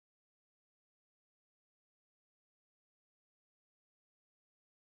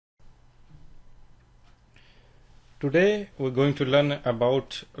Today we're going to learn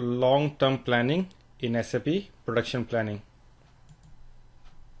about long-term planning in SAP production planning.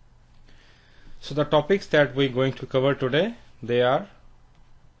 So the topics that we're going to cover today, they are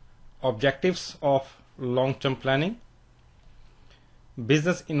objectives of long-term planning,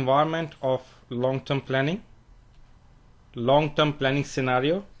 business environment of long-term planning, long-term planning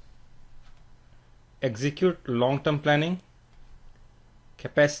scenario, execute long-term planning,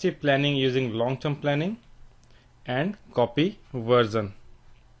 capacity planning using long-term planning, and copy version.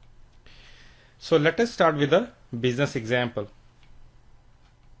 So let us start with a business example.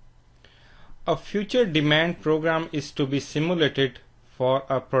 A future demand program is to be simulated for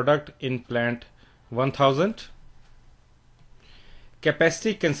a product in plant 1000.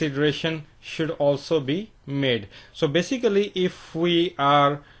 Capacity consideration should also be made. So basically, if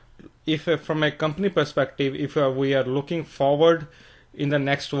from a company perspective, if we are looking forward in the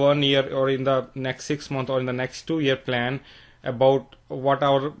next 1 year or in the next 6 months or in the next 2-year plan about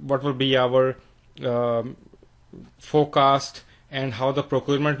what will be our forecast and how the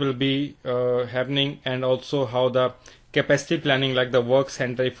procurement will be happening, and also how the capacity planning, like the work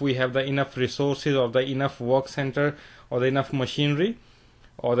center, if we have the enough resources or the enough work center or the enough machinery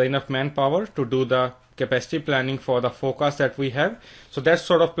or the enough manpower to do the capacity planning for the forecast that we have. So that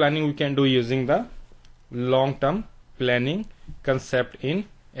sort of planning we can do using the long-term planning concept in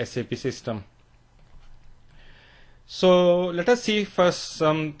SAP system. So let us see first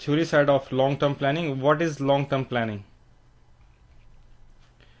some theory side of long-term planning. What is long-term planning?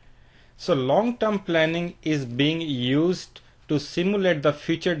 So long-term planning is being used to simulate the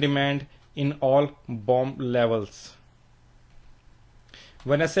future demand in all BOM levels.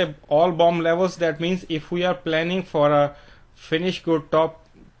 When I say all BOM levels, that means if we are planning for a finished good top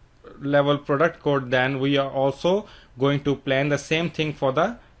level product code, then we are also going to plan the same thing for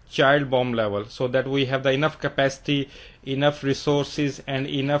the child BOM level, so that we have the enough capacity, enough resources, and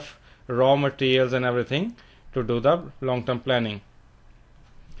enough raw materials and everything to do the long-term planning.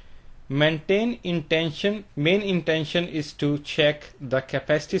 Main intention is to check the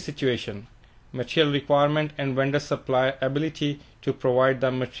capacity situation, material requirement, and vendor supply ability to provide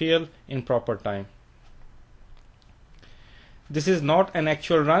the material in proper time. This is not an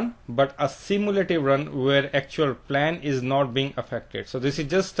actual run, but a simulative run where actual plan is not being affected. So this is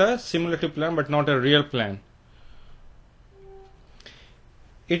just a simulative plan, but not a real plan.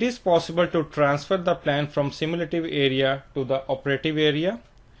 It is possible to transfer the plan from simulative area to the operative area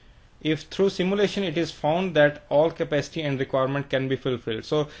if through simulation it is found that all capacity and requirement can be fulfilled.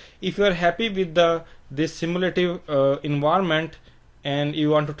 So if you are happy with this simulative environment and you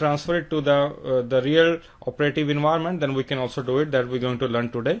want to transfer it to the real operative environment, then we can also do it. That we're going to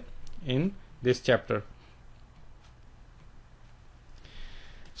learn today in this chapter.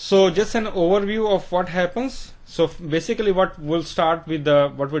 So just an overview of what happens. So basically what we'll start with,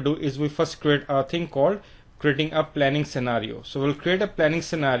 what we do is we first create a thing called creating a planning scenario. So we'll create a planning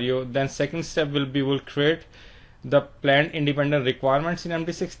scenario, then second step will be we'll create the planned independent requirements in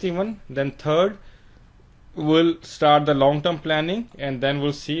MD61, then third we'll start the long-term planning, and then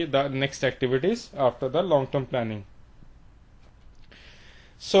we'll see the next activities after the long-term planning.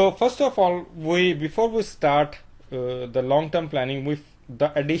 So first of all, before we start the long-term planning,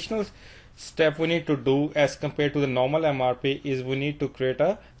 the additional step we need to do as compared to the normal MRP is we need to create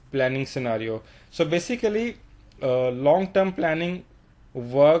a planning scenario. So basically long-term planning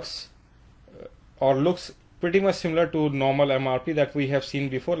works or looks pretty much similar to normal MRP that we have seen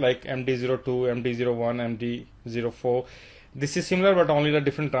before, like MD02, MD01, MD04. This is similar, but only the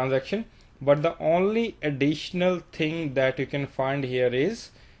different transaction. But the only additional thing that you can find here is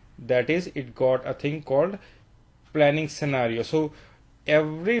it got a thing called planning scenario. So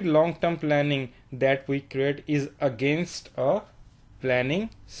every long-term planning that we create is against a planning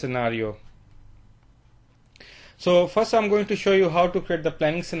scenario. So first I'm going to show you how to create the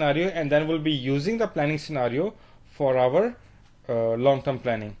planning scenario, and then we'll be using the planning scenario for our long-term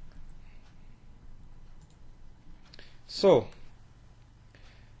planning. So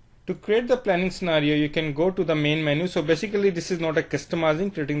to create the planning scenario, you can go to the main menu. So basically this is not a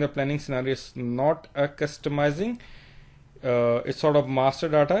customizing. Creating the planning scenario is not a customizing. It's sort of master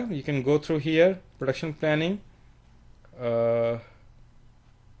data. You can go through here, production planning,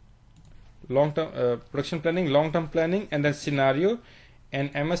 production planning, long-term planning, and then scenario,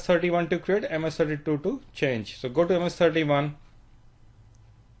 and MS31 to create, MS32 to change. So go to MS31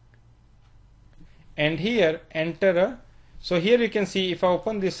 and here enter so here you can see, if I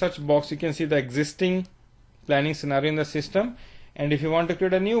open this search box, you can see the existing planning scenario in the system, and if you want to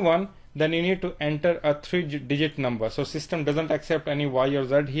create a new one, then you need to enter a 3-digit number. So system doesn't accept any Y or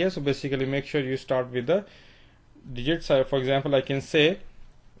Z here, so basically make sure you start with the digits. For example, I can say,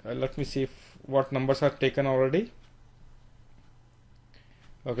 let me see what numbers are taken already.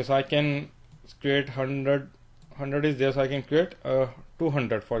 Okay, so I can create 100 is there, so I can create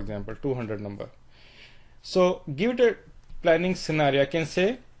 200, for example, 200 number. So give it a planning scenario. I can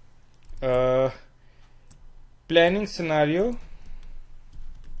say planning scenario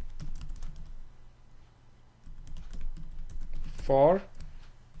for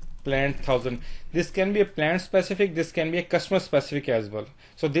plant 1000. This can be a plant specific, this can be a customer specific as well.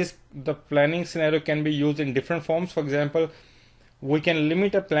 So the planning scenario can be used in different forms. For example, we can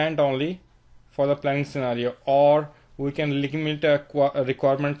limit a plant only for the planning scenario, or we can limit a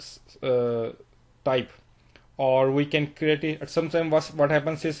requirements type, or we can create it. Sometimes what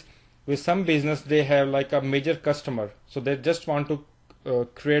happens is, with some business they have like a major customer, so they just want to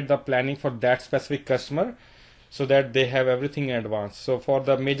create the planning for that specific customer, so that they have everything in advance. So for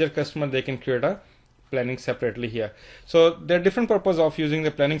the major customer they can create a planning separately here. So there are different purposes of using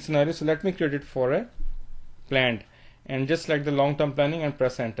the planning scenario. So let me create it for a plant, and just select the long-term planning and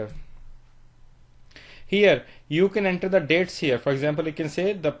press enter. Here you can enter the dates here. For example, you can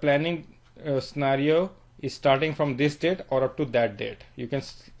say the planning scenario is starting from this date or up to that date. You can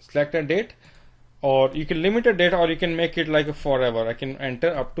select a date, or you can limit a date, or you can make it like a forever. I can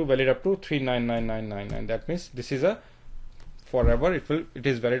enter up to valid up to 399999. That means this is a forever. It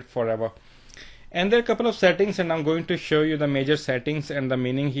is valid forever. And there are a couple of settings, and I'm going to show you the major settings and the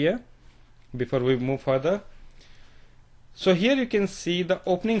meaning here before we move further. So here you can see the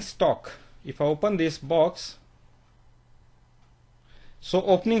opening stock. If I open this box, so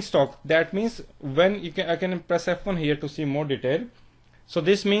opening stock, that means when I can press F1 here to see more detail. So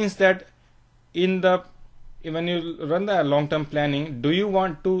this means that when you run the long-term planning, do you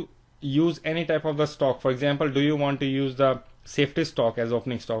want to use any type of the stock? For example, do you want to use the safety stock as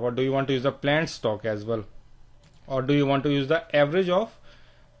opening stock, or do you want to use the plant stock as well, or do you want to use the average of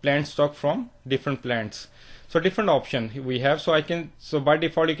plant stock from different plants? So different option we have. So by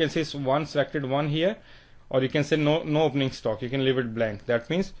default you can say one selected one here, or you can say no opening stock. You can leave it blank. That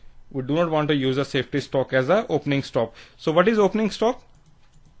means we do not want to use a safety stock as a opening stock. So what is opening stock?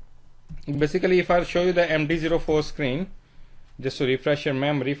 Basically, if I show you the MD04 screen, just to refresh your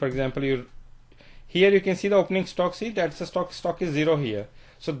memory, for example, here you can see the opening stock. See, that's the stock is 0 here.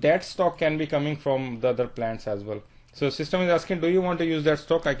 So that stock can be coming from the other plants as well. So system is asking, do you want to use that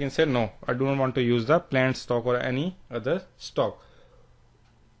stock? I can say no, I do not want to use the plant stock or any other stock.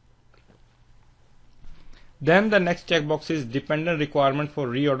 Then the next checkbox is dependent requirement for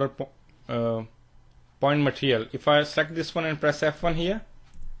reorder point material. If I select this one and press F1 here,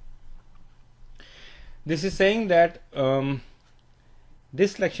 this is saying that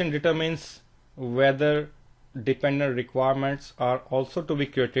this selection determines whether dependent requirements are also to be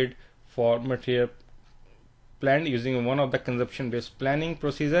created for material planned using one of the consumption based planning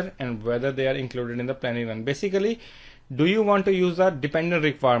procedure, and whether they are included in the planning run. Basically, do you want to use the dependent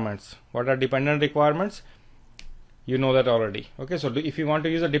requirements? What are dependent requirements? You know that already. Okay, so if you want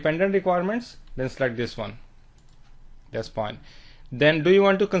to use the dependent requirements, then select this one. That's fine. Then do you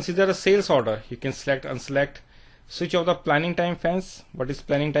want to consider a sales order? You can select, unselect, switch off the planning time fence. What is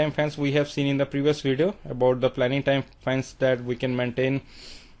planning time fence? We have seen in the previous video about the planning time fence that we can maintain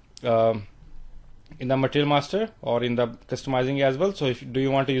in the material master or in the customizing as well. So do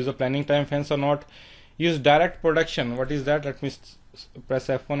you want to use a planning time fence or not? Use direct production. What is that? Let me press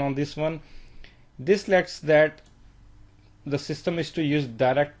F1 on this one. This lets that the system is to use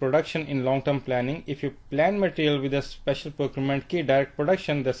direct production in long-term planning. If you plan material with a special procurement key, direct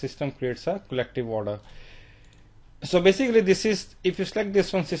production, the system creates a collective order. So basically this is, if you select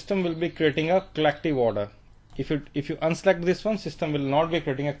this one, system will be creating a collective order. If you unselect this one, system will not be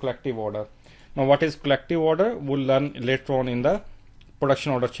creating a collective order. Now what is collective order? We'll learn later on in the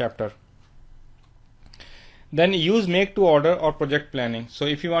production order chapter. Then use make to order or project planning. So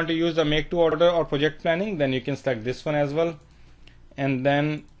if you want to use the make to order or project planning, then you can select this one as well. And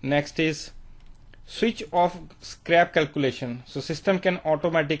then next is switch off scrap calculation. So system can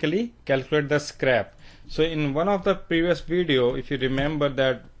automatically calculate the scrap. So in one of the previous video, if you remember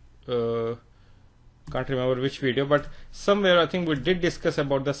that, can't remember which video, but somewhere I think we did discuss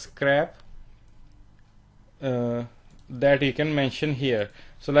about the scrap that you can mention here.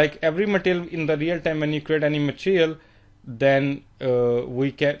 So like every material in the real time, when you create any material, then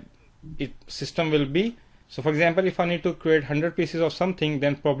system will be, so for example, if I need to create 100 pieces of something,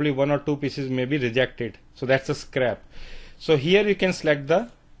 then probably 1 or 2 pieces may be rejected. So that's a scrap. So here you can select the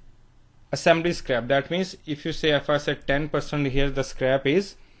assembly scrap. That means if you say, if I said 10% here, the scrap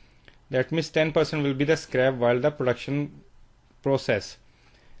is, that means 10% will be the scrap while the production process.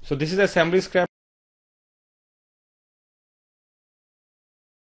 So this is assembly scrap.